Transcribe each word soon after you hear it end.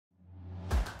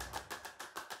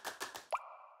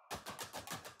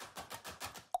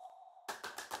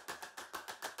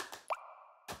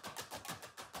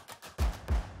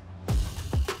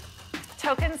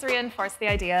tokens reinforce the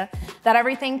idea that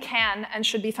everything can and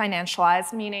should be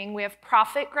financialized, meaning we have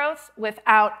profit growth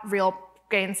without real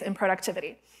gains in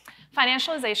productivity.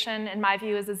 Financialization, in my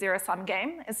view, is a zero-sum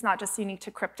game. It's not just unique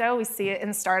to crypto. We see it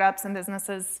in startups and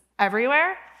businesses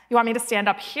everywhere. You want me to stand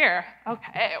up here?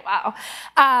 Okay, wow.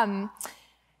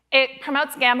 It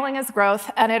promotes gambling as growth,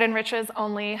 and it enriches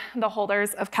only the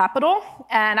holders of capital.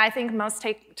 And I think most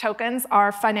tokens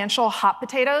are financial hot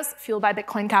potatoes fueled by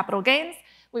Bitcoin capital gains.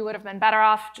 We would have been better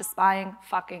off just buying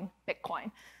fucking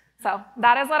Bitcoin. So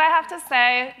that is what I have to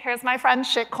say. Here's my friend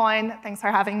Shitcoin. Thanks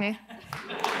for having me.